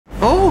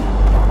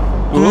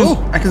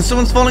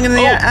Someone's falling in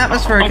the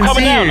atmosphere. I can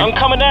see you. I'm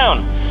coming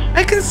down.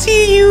 I can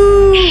see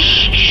you.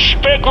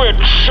 Spigot,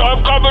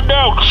 I'm coming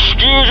down.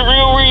 Excuse me,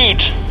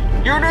 Reed.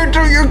 You're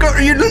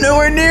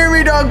nowhere near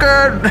me,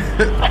 Duncan.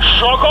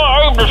 Sucker,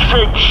 I'm the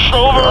thing.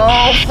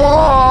 Oh,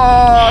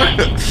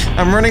 fuck.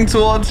 I'm running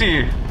towards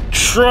you.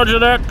 Roger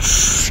that.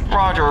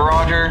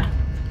 Roger.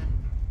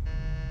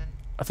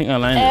 I think I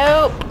landed.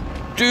 Help.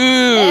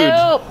 Dude.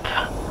 Help.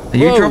 Are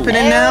you dropping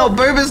in now?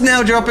 Boba's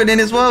now dropping in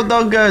as well,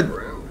 Duncan.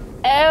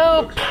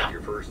 Help.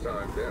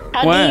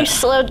 How do you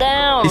slow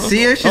down? You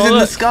see her? She's in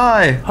the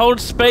sky. Hold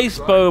space,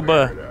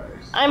 Boba.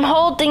 I'm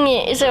holding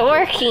it. Is it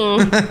working?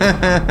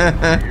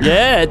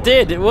 Yeah, it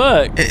did. It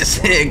worked. It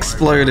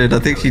exploded. I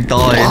think she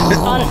died.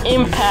 On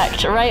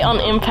impact. Right on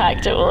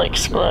impact, it will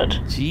explode.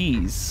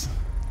 Jeez.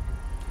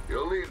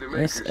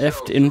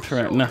 SF to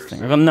interact.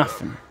 Nothing. I've got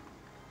nothing.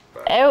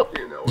 Help.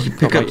 You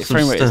pick up Your some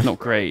frame rate stuff. is not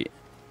great.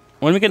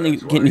 When are we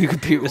getting new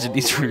computers in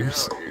these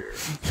rooms?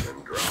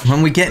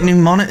 When we get new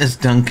monitors,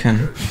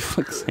 Duncan.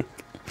 Fuck's sake.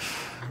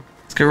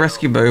 Let's go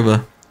rescue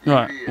Boba.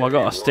 Right, well I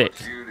got a stick.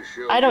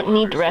 I don't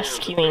need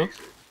rescuing.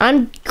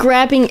 I'm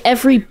grabbing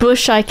every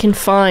bush I can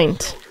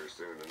find.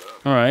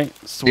 Alright,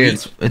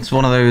 sweet. Yeah, it's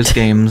one of those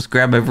games.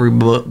 Grab every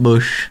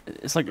bush.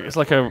 It's like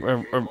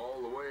a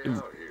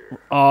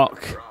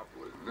Ark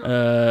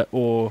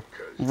or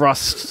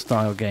Rust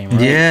style game,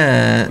 right?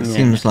 Yeah, it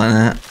seems like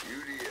that.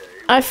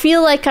 I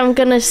feel like I'm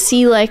gonna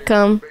see like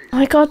oh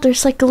my god,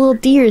 there's like a little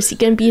deer. Is he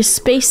gonna be a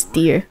space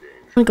deer?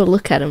 I'm gonna go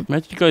look at him.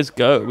 Where did you guys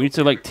go? We need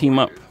to like team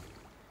up.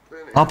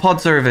 Our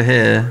pods are over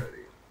here.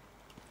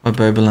 Where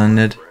Boba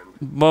landed.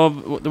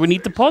 Bob, do we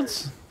need the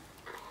pods?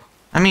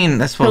 I mean,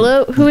 that's what.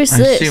 Hello, who is I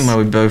this? assume where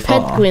we both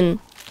Pedguin.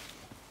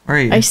 Where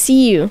are you? I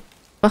see you.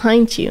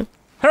 Behind you.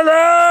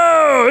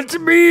 Hello, it's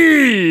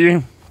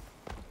me.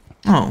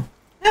 Oh.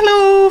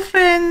 Hello,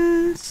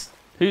 friends.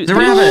 Who's The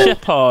rabbit.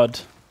 Shepard?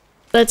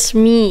 That's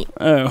me.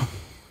 Oh.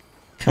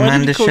 Commander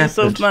Why did you call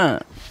yourself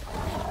Shepard.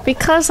 that?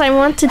 Because I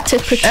wanted to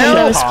pretend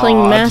I was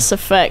playing Mass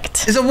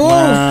Effect. It's a wolf!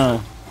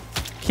 Wow.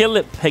 Kill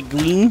it,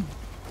 Peglin.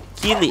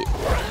 Kill it.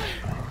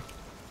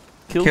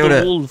 Kill Killed the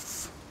it.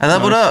 wolf. I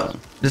leveled Nice up. one.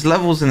 There's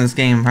levels in this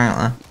game,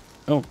 apparently.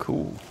 Oh,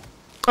 cool.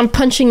 I'm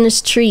punching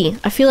this tree.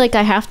 I feel like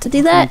I have to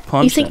do that.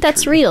 punch You think that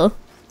that's tree. real?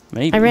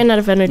 Maybe. I ran out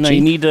of energy. No,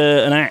 you need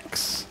an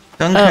axe.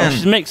 Duncan,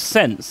 Which makes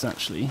sense,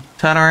 actually.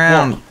 turn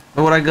around.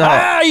 Look what I got.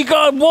 Ah, you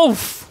got a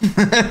wolf!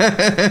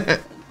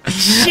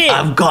 Shit!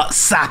 I've got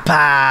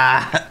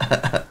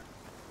Sapper!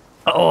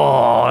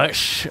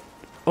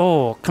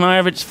 Oh, can I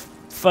have its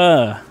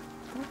fur?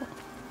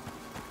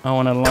 I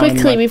want to line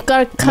Quickly, my- we've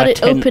got to cut my it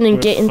tent open and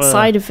with get fur.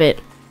 inside of it.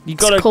 You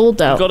gotta, it's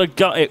cold out. You gotta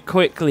gut it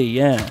quickly,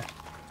 yeah.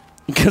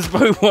 Because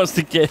Bo wants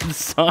to get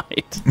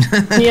inside.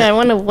 Yeah, I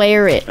want to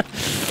wear it.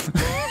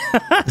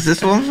 Is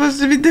this what I'm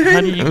supposed to be doing?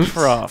 How do you Oops.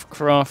 craft?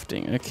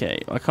 Crafting, okay.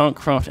 I can't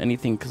craft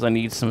anything because I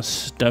need some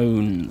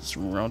stones.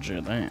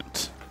 Roger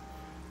that.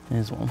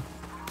 There's one.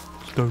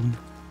 Stone.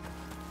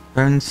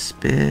 Bone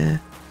spear.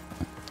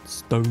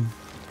 Stone.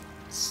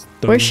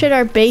 Where should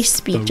our base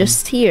be? Stone.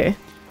 Just here.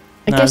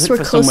 I Nah, guess look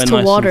we're for close somewhere to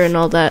nice water and and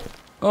all that.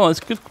 Oh, that's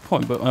a good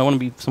point, but I want to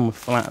be somewhere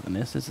flatter than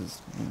this. This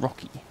is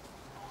rocky.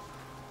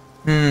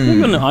 Hmm.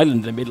 Maybe on an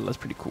island in the middle, that's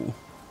pretty cool.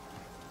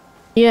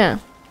 Yeah.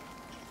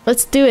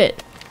 Let's do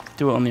it.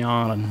 Do it on the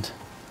island.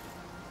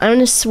 I'm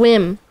gonna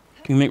swim.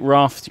 Can you make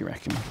rafts, you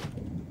reckon?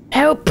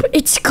 Help!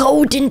 It's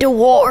cold in the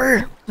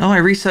water. Oh, I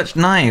researched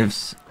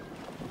knives.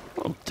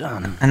 Well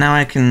done. And now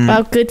I can...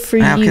 Wow, good for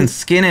now I you. can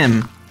skin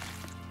him.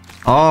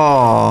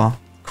 Oh,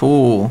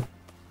 cool.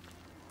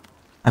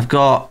 I've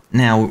got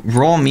now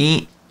raw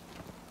meat,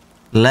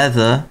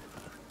 leather,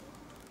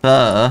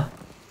 fur,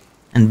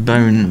 and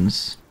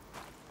bones.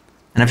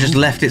 And I've just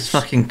left its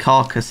fucking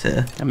carcass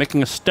here. I'm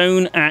making a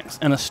stone axe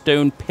and a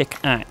stone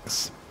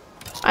pickaxe.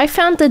 I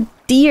found a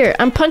deer.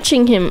 I'm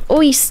punching him.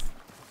 Oh,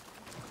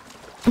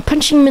 I'm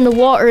punching him in the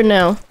water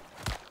now.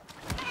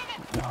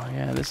 Oh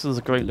yeah, this is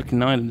a great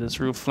looking island. It's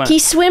real flat. He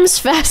swims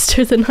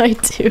faster than I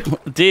do.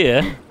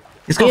 Deer?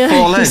 He's got Yeah, 4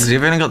 he's- legs.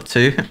 You've only got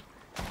 2.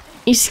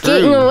 He's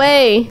getting True.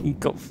 away. You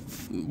got...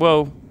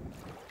 well...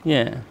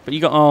 yeah, but you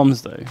got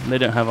arms though. And they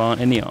don't have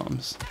any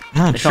arms.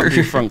 Oh, They can't do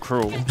true. front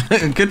crawl.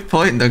 Good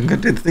point, Duncan. I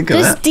didn't think of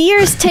This that. deer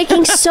is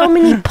taking so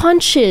many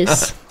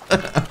punches.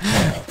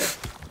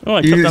 Oh,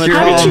 I cut Use down a your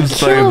How did you arms,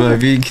 kill Boba. him?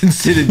 Have you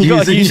considered You gotta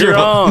using use your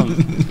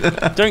arms?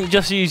 arms. Don't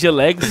just use your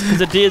legs, because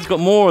the deer's got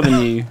more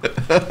than you.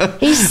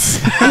 He's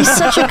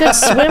such a good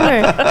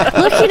swimmer.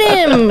 Look at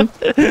him.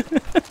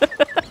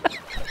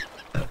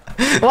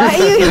 Why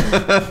are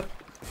you?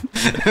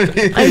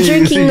 I'm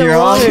drinking Using the your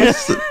water.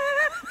 arms?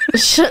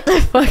 Shut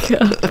the fuck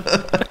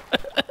up.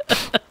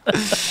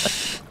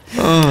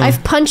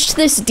 I've punched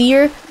this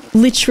deer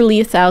literally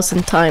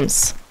 1,000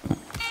 times.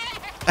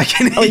 I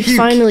can Oh, hear he you.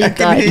 finally I can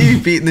died. hear you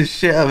beating the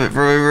shit out of it from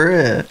over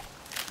here.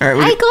 All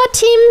right, I got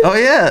him. Oh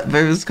yeah,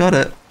 Boba's got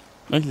it.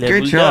 I Great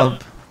leveled job.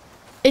 up.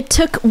 It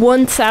took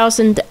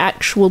 1,000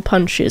 actual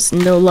punches,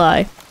 no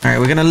lie. All right,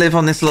 we're gonna live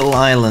on this little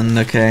island,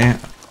 okay?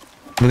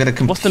 We're gonna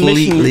What's the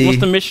mission? completely. What's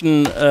the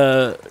mission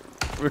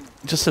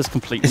just says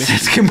complete It mission.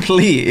 says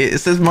complete. It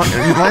says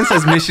mine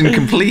says mission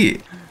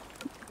complete.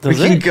 Does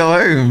we can it? go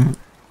home.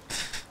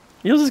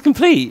 Yours is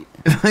complete.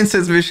 Mine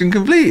says mission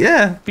complete.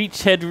 Yeah.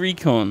 Beachhead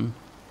recon.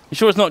 You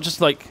sure it's not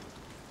just like...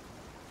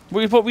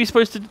 What were we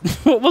supposed to...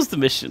 What was the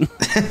mission?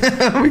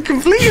 We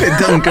completed it,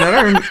 Duncan.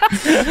 I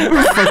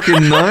don't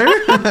fucking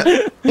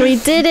know. We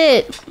did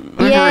it!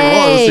 Whatever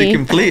it was, we Yay!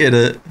 completed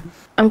it.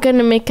 I'm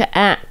gonna make an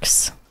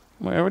axe.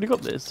 Wait, I already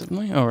got this, haven't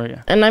I? Oh, right,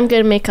 yeah. And I'm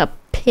gonna make a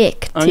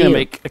pick, too. I'm going to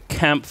make a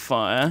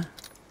campfire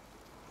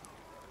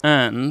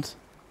and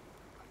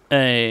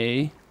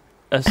a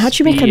How'd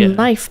you make a spear.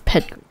 knife,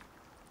 Ped?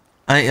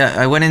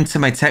 I went into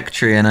my tech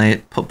tree and I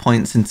put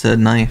points into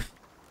knife.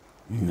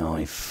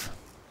 Knife.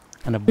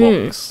 And a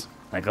box.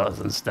 I got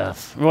some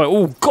stuff. Right,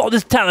 oh god,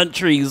 there's talent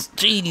trees.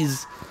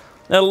 Jeez.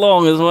 They're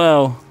long as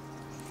well.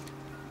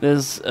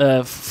 There's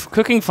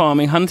cooking,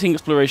 farming, hunting,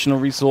 exploration, or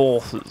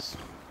resources.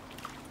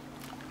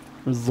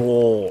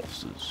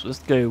 Resources. Let's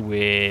go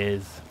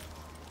with...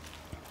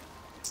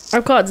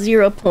 I've got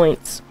 0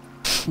 points.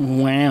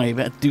 Wow, you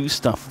better do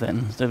stuff then,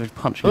 instead of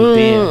punching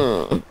beer.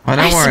 Oh, don't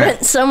I worry.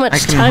 spent so much I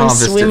can time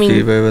harvest swimming. it for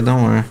you, baby.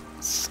 Don't worry.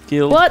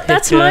 Skill What?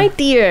 That's picker. my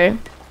deer.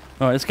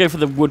 Alright, let's go for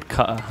the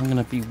woodcutter. I'm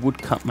gonna be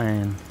woodcut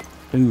man.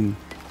 Boom.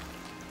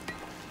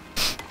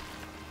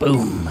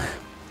 Boom.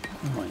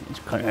 Alright, let's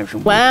cut out some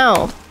wood.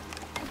 Wow.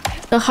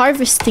 The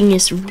harvesting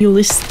is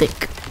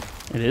realistic.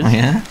 It is? Oh,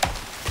 yeah?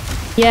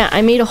 Yeah,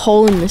 I made a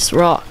hole in this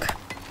rock.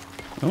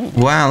 Oh.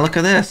 Wow, look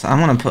at this. I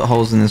want to put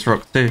holes in this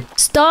rock too.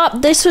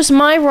 Stop! This was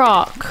my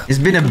rock. It's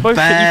been a Both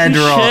bad you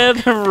can rock. share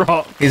the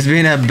rock. It's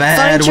been a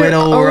bad Find your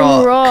little own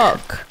rock.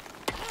 rock.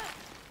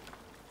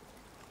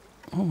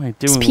 What am I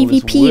It's doing with all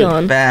this PvP wood?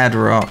 on. Bad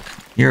rock.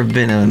 You've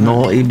been a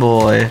naughty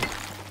boy.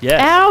 Yeah.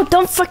 Ow!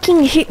 Don't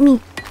fucking hit me.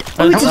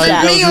 That Who was did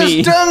that? me. It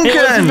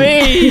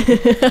was It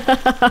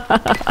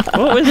was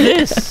me. What was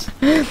this?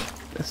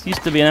 This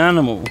used to be an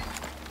animal.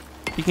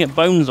 You can get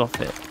bones off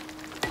it.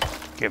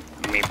 Give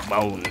me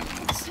bones.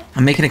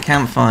 I'm making a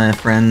campfire,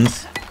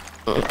 friends.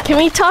 Can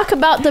we talk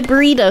about the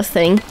burrito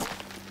thing?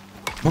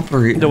 What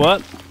burrito? The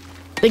what?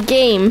 The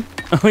game.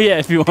 Oh yeah,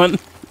 if you want.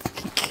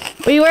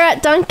 We were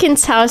at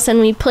Duncan's house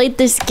and we played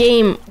this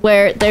game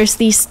where there's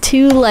these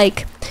two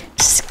like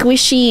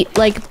squishy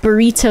like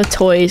burrito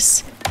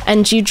toys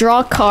and you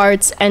draw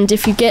cards and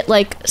if you get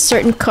like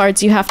certain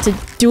cards you have to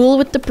duel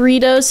with the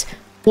burritos,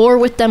 war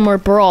with them or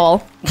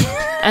brawl.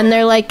 And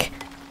they're like,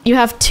 you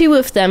have 2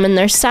 of them and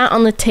they're sat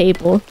on the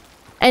table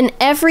and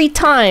every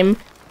time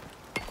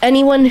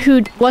anyone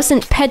who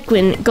wasn't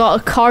Pedguin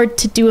got a card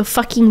to do a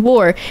fucking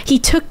war, he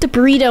took the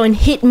burrito and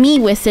hit me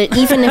with it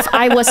even if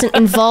I wasn't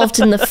involved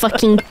in the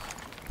fucking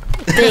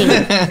thing.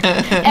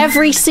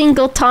 Every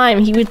single time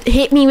he would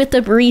hit me with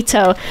the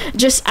burrito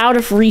just out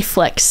of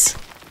reflex.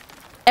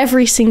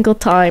 Every single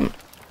time.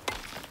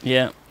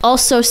 Yeah.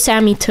 Also,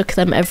 Sammy took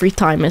them every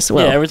time as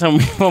well. Yeah, every time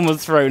one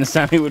was thrown,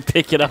 Sammy would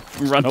pick it up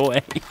and run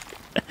away.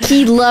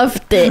 He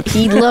loved it.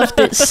 He loved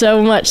it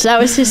so much. That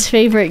was his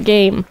favorite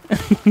game.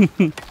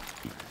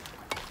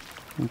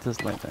 He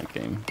does like that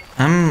game.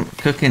 I'm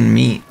cooking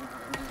meat.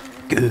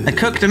 I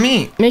cooked a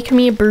meat. Make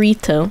me a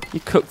burrito. You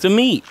cooked the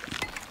meat.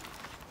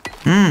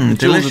 Mmm,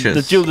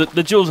 delicious.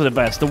 The jewels are the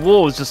best. The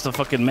war was just a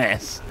fucking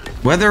mess.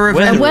 Weather A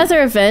event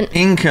weather event.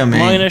 incoming.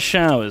 Minor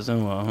showers. Oh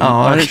well.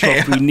 Oh, I'm not okay. sure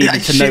if we needed I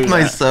to know shit that.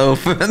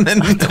 myself, and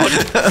then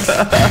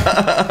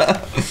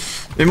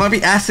it might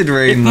be acid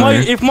rain. though.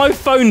 If my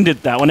phone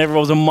did that whenever there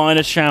was a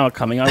minor shower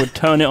coming, I would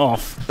turn it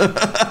off.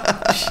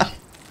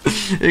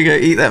 Here you go,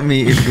 eat that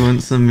meat if you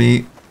want some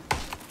meat.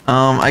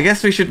 I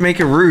guess we should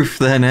make a roof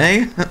then,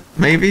 eh?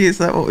 Maybe, is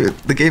that what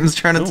the game's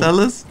trying to tell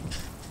us?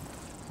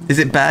 Is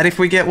it bad if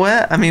we get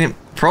wet? I mean,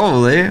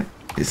 probably.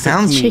 It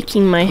sounds...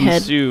 Shaking my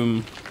head.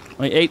 Consume.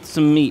 I ate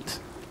some meat.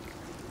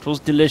 It was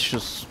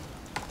delicious.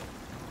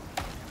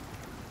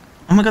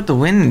 Oh my god, the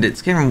wind,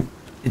 it's getting...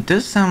 It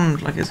does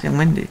sound like it's getting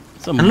windy.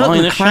 It's a And look,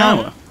 minor the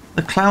cloud, shower.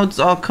 the clouds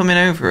are coming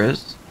over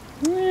us.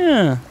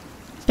 Yeah.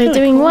 They're Kinda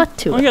doing cool. what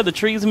to Oh it? yeah, the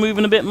trees are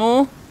moving a bit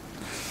more.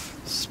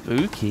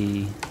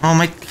 Spooky. Oh,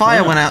 my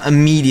fire Yeah. went out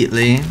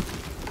immediately.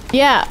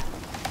 Yeah.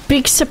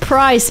 Big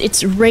surprise,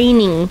 it's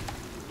raining.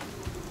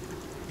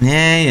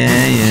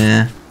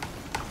 Yeah.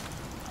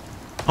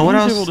 Oh, what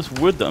Let me do all else? this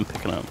wood that I'm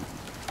picking up.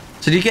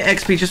 So do you get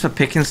XP just for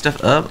picking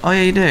stuff up? Oh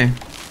yeah, you do.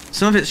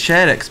 Some of it's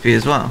shared XP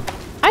as well.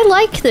 I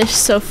like this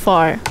so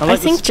far. I like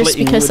the think just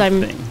splitting because wood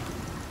I'm... thing.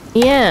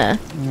 Yeah.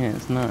 Yeah,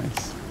 it's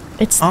nice.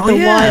 It's Oh the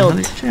yeah, wild.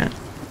 holy shit.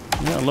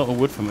 You got a lot of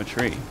wood from a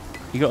tree.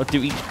 You got to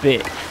do each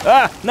bit.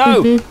 Ah,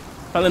 no! Mhm.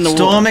 Fell in the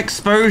Storm water.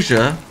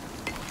 exposure?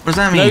 What does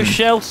that mean? No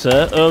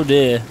shelter. Oh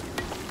dear.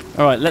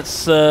 All right,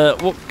 let's.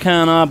 What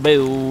can I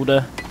build?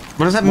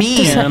 What does that mean?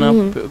 does that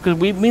mean?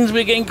 Because it means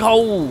we're getting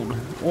cold.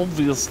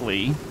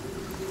 Obviously.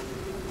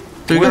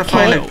 So we gotta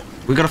find Okay.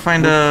 we gotta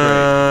find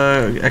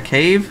a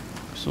cave?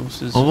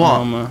 Resources, Or what?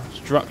 armor,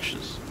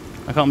 structures.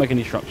 I can't make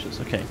any structures.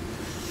 Okay.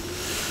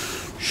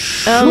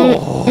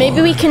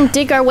 Maybe we can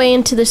dig our way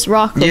into this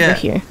rock Yeah. over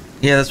here.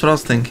 Yeah, that's what I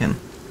was thinking.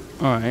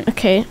 All right.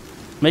 Okay.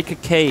 Make a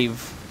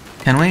cave.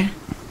 Can we?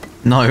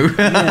 No.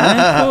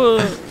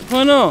 Yeah,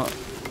 Why not?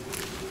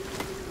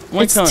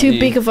 Why It's can't too you?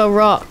 big of a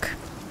rock.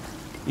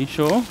 You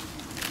sure?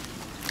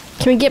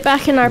 Can we get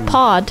back in our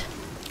pod?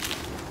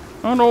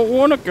 I don't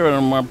want to go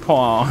in my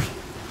pod.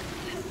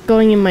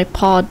 Going in my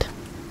pod.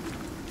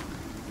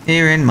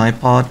 Here in my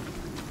pod.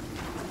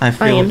 I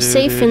feel I am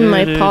safe in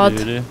my pod.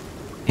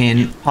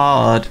 in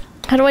pod.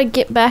 How do I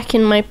get back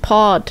in my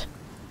pod?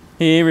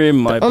 Here in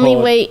my pod. Only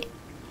way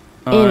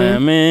I in.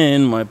 am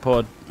in my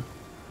pod.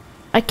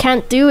 I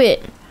can't do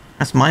it.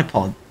 That's my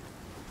pod.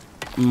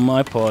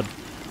 My pod.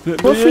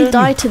 What if we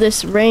die to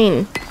this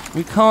rain?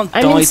 We can't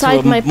I'm die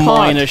inside to a my pod.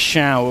 minor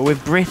shower. We're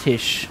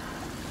British.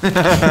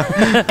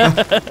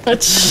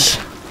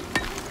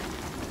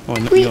 Oh,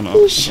 no, you're not.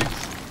 You're British.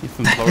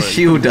 from Florida.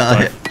 She'll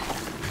die.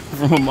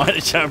 From a minor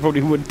shower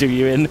probably would do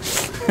you in.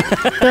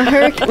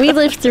 We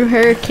live through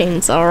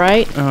hurricanes,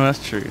 alright? Oh,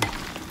 that's true.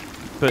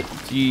 But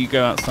do you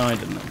go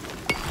outside in them?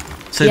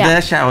 So Yeah.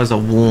 their showers are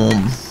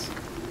warm.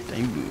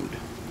 Dude.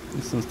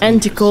 This sounds And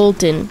dangerous.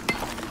 golden.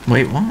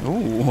 Wait, what?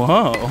 Oh,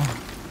 wow.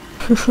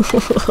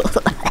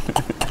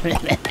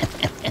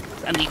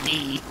 Sunny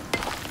D.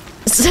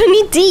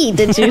 Sunny D,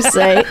 did you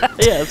say?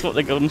 Yeah, that's what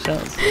the golden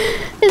showers.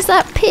 Is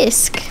that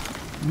Pisk?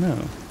 No.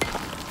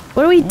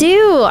 What do we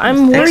do?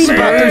 I'm worried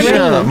about the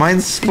Exposure! rain.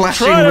 Mine's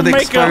splashing Try to with make a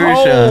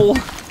exposure. hole.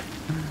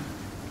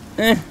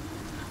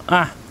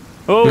 Ah.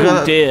 Oh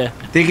gotta- dear.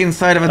 Dig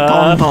inside of a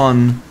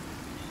tauntaun.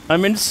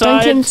 I'm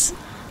inside Duncan's.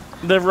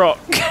 the rock.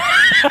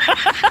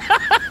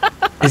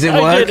 Is it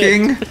I did it.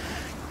 working?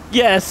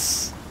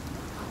 Yes.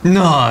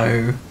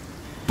 No.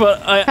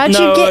 But I How'd you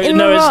no, get in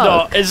no, the it's rock?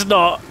 not. It's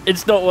not.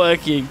 It's not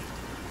working.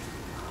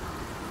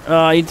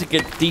 I need to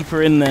get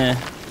deeper in there.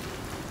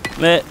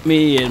 Let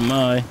me in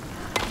my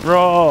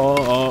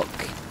rock.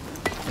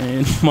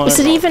 In my Is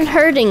it rock. even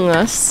hurting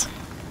us?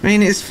 I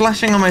mean, it's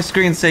flashing on my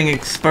screen saying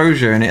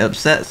exposure and it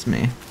upsets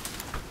me.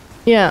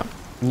 Yeah.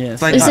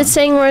 Yes. Like- Is it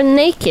saying we're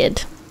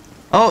naked?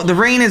 Oh, the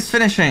rain is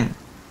finishing.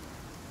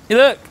 Hey,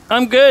 look,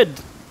 I'm good.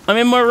 I'm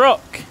in my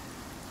rock.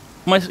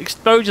 My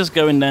exposure's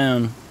going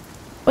down.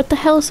 What the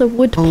hell is a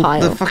wood Oh,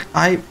 pile? the fuck!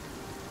 I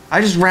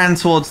just ran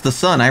towards the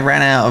sun. I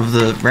ran out of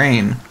the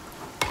rain.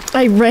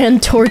 I ran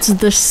towards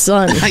the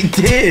sun. I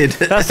did.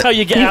 That's how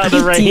you get You out of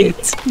the rain.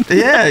 idiot.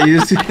 Yeah, you.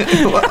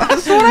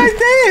 That's what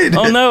I did.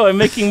 Oh no, I'm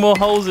making more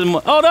holes in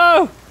my. Oh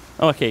no!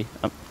 Oh, okay,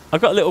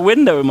 I've got a little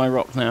window in my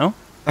rock now.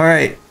 All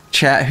right,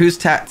 chat. Whose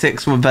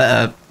tactics were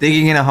better?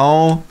 Digging in a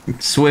hole,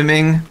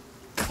 swimming,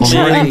 or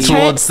running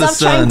towards the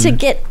Stop trying sun? to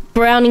get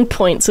browning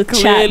points with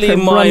Clearly chat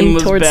for mine running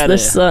was towards better. the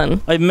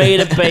sun. I made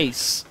a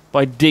base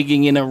by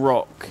digging in a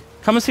rock.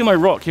 Come and see my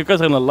rock. You guys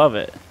are gonna love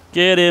it.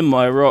 Get in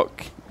my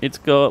rock. It's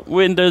got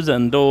windows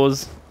and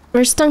doors.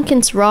 Where's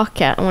Duncan's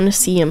rock at? I want to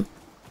see him.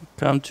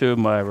 Come to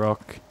my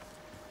rock.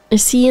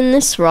 Is he in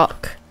this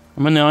rock?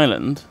 I'm on the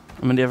island.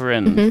 I'm on the other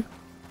end. Mhm.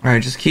 All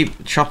right, just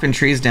keep chopping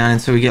trees down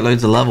until we get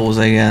loads of levels,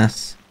 I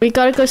guess. We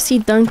gotta go see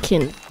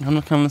Duncan. I'm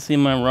not coming to see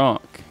my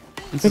rock.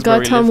 This We is where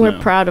gotta tell him live we're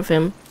now. proud of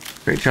him.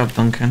 Great job,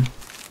 Duncan.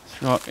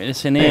 This rock,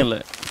 it's in here,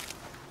 look.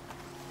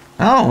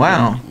 Oh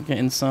wow, Get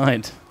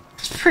inside.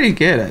 that's pretty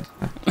good.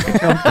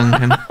 Good job,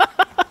 Duncan.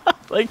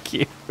 Thank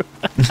you.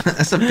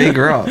 That's a big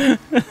rock. All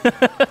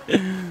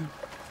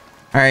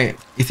right,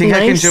 you think I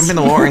can Nice. jump in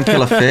the water and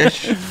kill a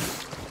fish?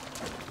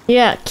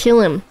 Yeah,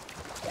 kill him.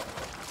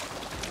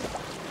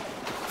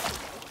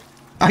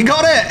 I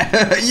got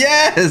it!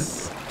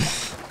 Yes!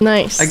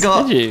 Nice. I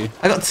got Did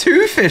you?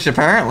 2 fish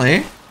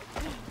apparently.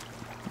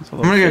 That's a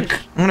lot of fish.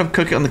 I'm gonna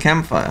cook it on the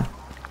campfire.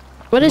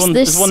 What There's does one-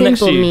 this there's one next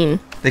symbol to you. mean?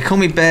 They call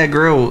me Bear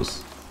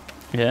Grylls.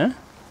 Yeah?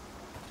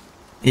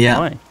 Yeah.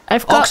 Why?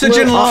 I've got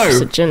Oxygen low low.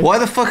 oxygen. Why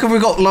the fuck have we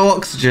got low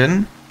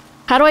oxygen?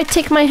 How do I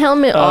take my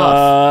helmet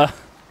off?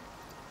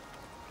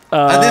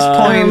 At this Um,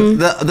 point,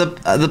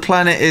 the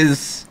planet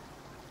is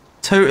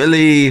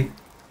totally.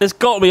 There's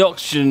got to be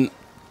oxygen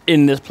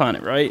in this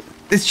planet, right?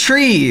 There's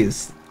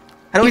trees.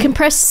 How do You we? can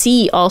press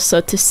C also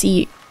to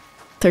see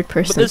third But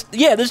person.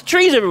 there's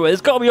trees everywhere.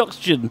 There's got to be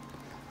oxygen.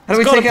 How do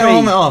we it's take gotta our be.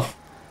 helmet off?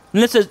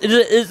 And this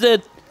is there...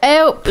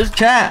 Help!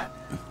 Chat.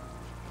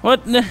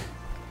 What?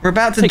 We're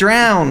about to Take-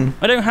 drown.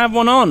 I don't have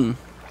one on.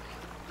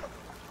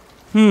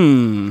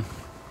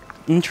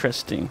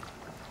 Interesting.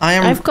 I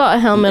am. I've got a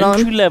helmet on.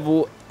 Entry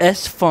level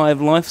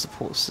S5 life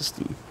support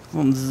system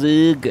from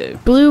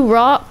Zergo. Blue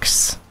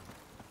rocks.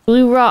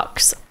 Blue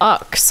rocks.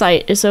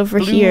 Oxite is over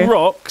Blue here.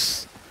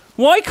 rocks.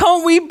 Why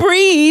can't we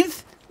breathe?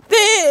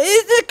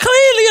 There's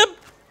clearly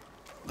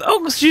a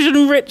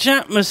oxygen-rich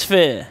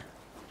atmosphere.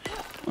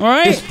 All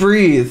right. Just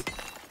breathe.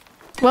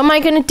 What am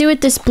I gonna do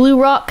with this blue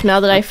rock now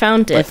that I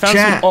found I it? found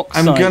Chat. some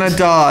oxide. I'm gonna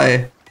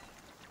die.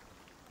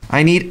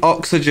 I need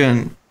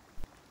oxygen.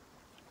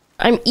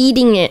 I'm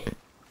eating it.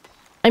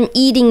 I'm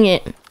eating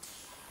it. You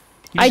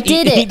I just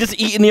did eat, it. You just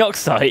eating the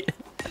oxide.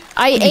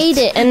 I ate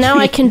it and now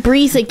I can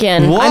breathe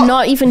again. What? I'm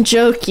not even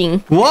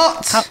joking.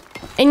 What?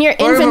 In your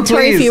Over,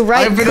 inventory, if please. you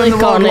right I've been on click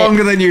the road on it,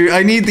 longer than you.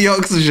 I need the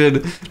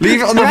oxygen.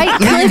 Leave it on the. Right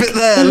leave click. it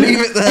there. Leave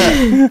it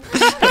there.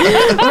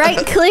 right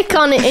click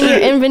on it in your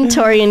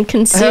inventory and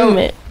consume Help.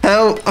 it.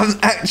 Help! I'm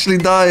actually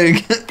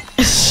dying.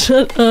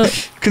 Shut up.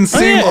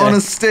 Consume Oh, yeah. on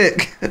a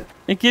stick.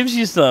 It gives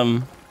you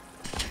some.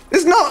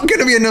 There's not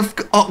gonna be enough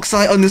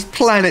oxide on this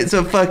planet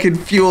to fucking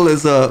fuel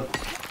us up.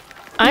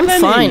 I'm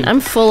Lenny. fine. I'm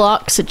full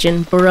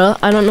oxygen, bruh.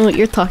 I don't know what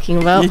you're talking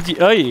about.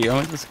 Oh,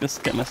 yeah. Let's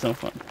get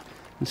myself up.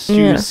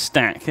 Yeah.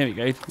 Stack. There we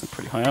go. I'm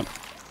pretty high up.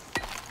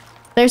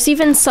 There's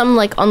even some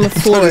like on the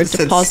floor It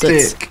said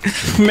deposits. stick.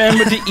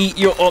 Remember to eat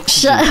your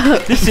oxygen. Shut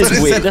up. This is But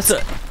it weird.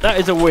 said- That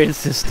is a weird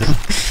system.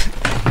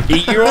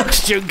 Eat your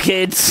oxygen,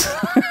 kids.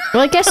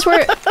 Well, I guess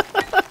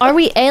are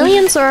we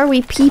aliens or are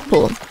we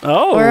people?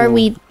 Oh. Or are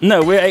we-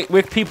 No, we're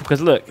people.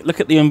 Because look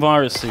at the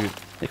Enviro suit.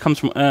 It comes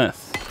from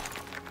Earth.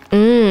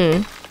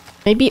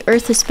 Maybe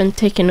Earth has been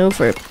taken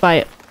over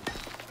by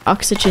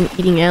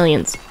oxygen-eating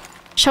aliens.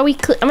 Shall we?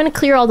 I'm gonna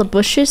clear all the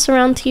bushes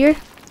around here.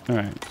 All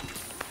right.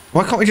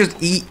 Why can't we just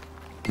eat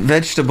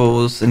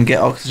vegetables and get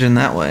oxygen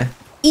that way?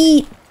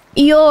 Eat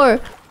your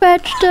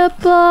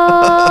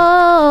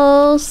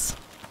vegetables.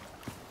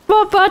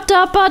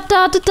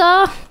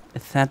 Ba-ba-da-ba-da-da-da.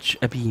 Thatch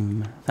a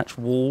beam. Thatch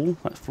wall.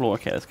 Thatch floor.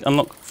 Okay, let's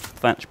unlock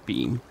thatch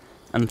beam.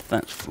 And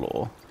thatch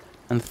floor.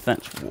 And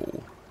thatch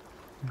wall.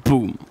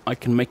 Boom. I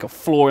can make a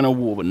floor and a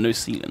wall with no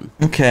ceiling.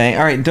 Okay,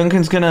 alright,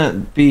 Duncan's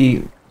gonna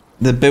be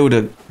the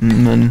builder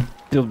man.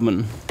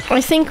 Buildman. I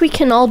think we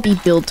can all be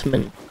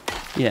buildmen.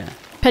 Yeah.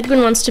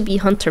 Pedguin wants to be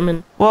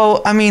hunterman.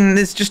 Well, I mean,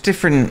 there's just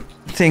different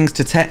things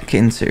to tech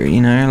into,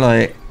 you know?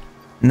 Like,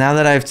 now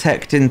that I've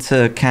teched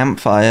into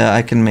campfire,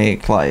 I can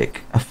make,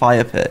 like, a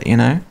fire pit, you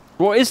know?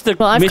 What is the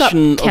Well, I've got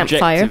mission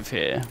campfire. objective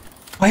here?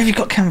 Why have you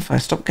got campfire?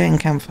 Stop getting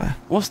campfire.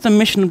 What's the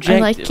mission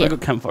objective? like I it.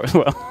 got campfire as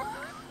well.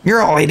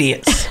 You're all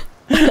idiots.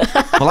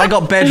 Well, I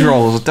got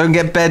bedrolls. Don't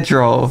get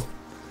bedroll.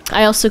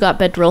 I also got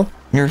bedroll.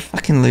 You're a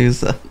fucking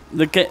loser.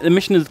 The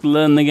mission is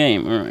learn the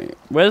game. All right.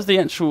 Where's the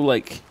actual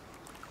like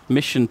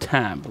mission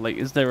tab? Like,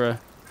 is there a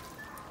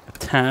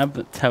tab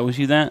that tells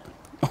you that,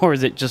 or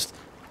is it just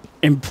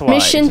implied?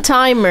 Mission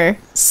timer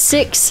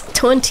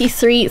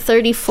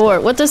 6:23:34.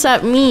 What does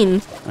that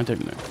mean? I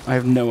don't know. I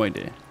have no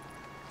idea.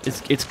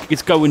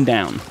 It's going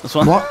down. That's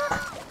what. What?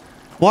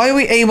 Why are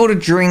we able to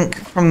drink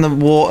from the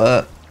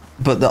water,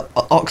 but the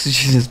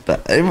oxygen is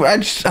bad? I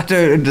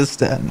don't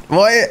understand.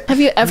 Why? Have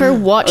you ever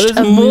watched There's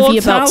a more movie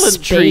about talent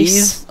space?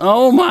 trees.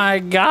 Oh my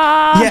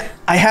god. Yeah,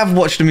 I have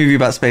watched a movie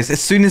about space.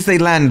 As soon as they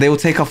land, they will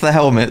take off their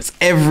helmets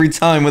every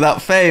time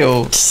without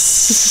fail.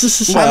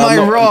 Am I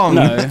wrong?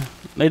 No,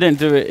 they don't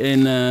do it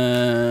in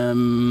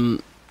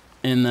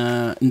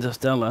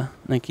Interstellar.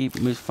 They keep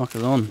these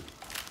fuckers on.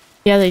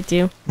 Yeah, they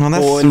do. Well,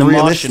 that's Or a in The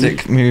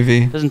realistic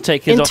movie. Doesn't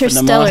take his off in the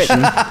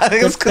Interstellar. Martian.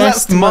 It's because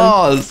that's best one.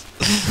 Mars.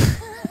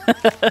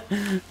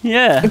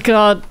 Yeah.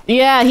 God,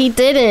 yeah, he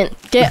didn't.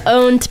 Get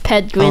owned,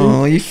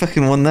 Pedguin. Oh, you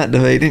fucking won that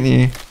debate, didn't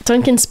you?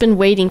 Duncan's been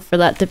waiting for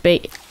that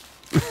debate.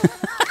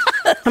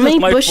 How many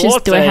my bushes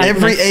do I forte. have? in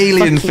Every my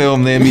alien fucking-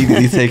 film, they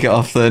immediately take it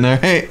off then,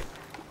 alright?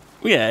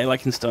 Yeah,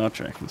 like in Star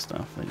Trek and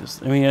stuff. They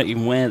don't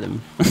even wear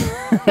them.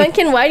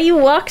 Duncan, why do you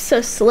walk so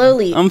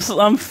slowly? I'm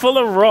full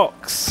of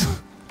rocks.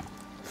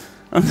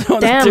 I don't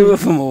want to Damn. do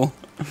with them all.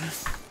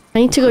 I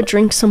need to go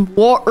drink some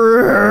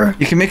water.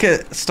 You can make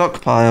a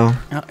stockpile.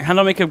 How do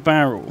I make a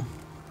barrel?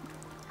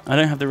 I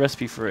don't have the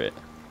recipe for it.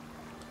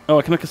 Oh,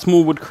 I can make a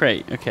small wood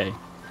crate. Okay.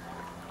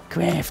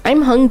 Craft.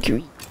 I'm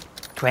hungry.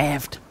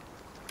 Craft.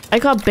 I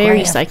got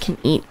berries I can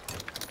eat.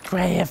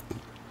 Craft.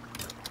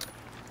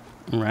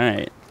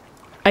 Right.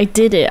 I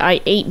did it.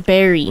 I ate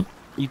berry.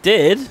 You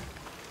did?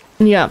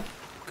 Yeah.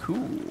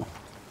 Cool.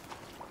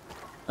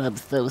 I'm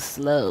so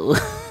slow. I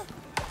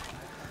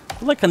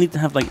feel like I need to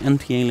have like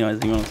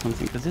anti-aliasing or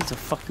something because it's a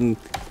fucking.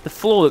 The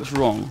floor looks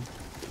wrong.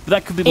 But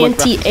that could be my graphics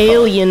card.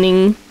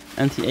 Anti-aliening.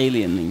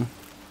 Anti-aliening.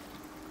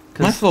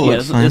 My floor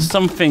looks fine. There's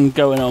something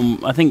going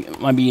on. I think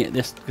it might be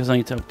this because I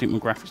need to update my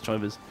graphics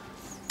drivers.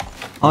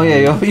 Oh yeah,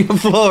 your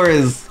floor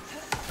is...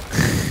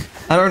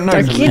 I don't know,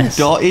 Duncan.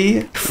 dotty?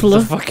 It's a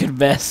Fluff. fucking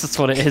mess. That's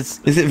what it is.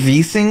 Is it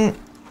V-Sync?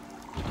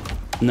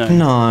 No.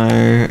 No,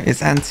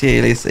 it's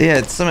anti-alias. Yeah,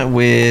 it's something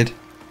weird.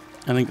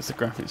 I think it's the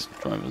graphics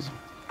drivers.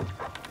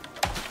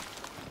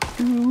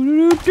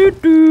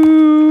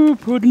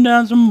 Putting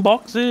down some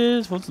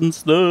boxes for some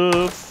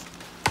stuff.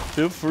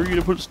 Feel free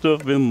to put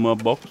stuff in my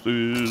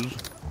boxes.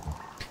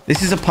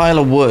 This is a pile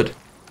of wood.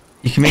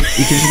 You can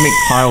just make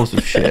piles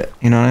of shit.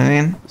 You know what I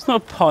mean? It's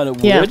not a pile of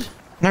wood. Yeah.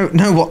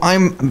 No, what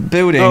I'm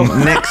building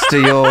next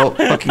to your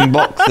fucking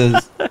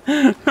boxes.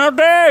 How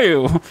dare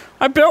you?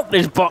 I built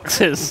these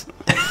boxes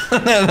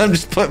And I'm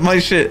just putting my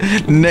shit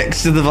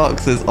next to the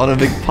boxes on a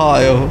big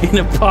pile. in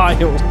a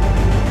pile.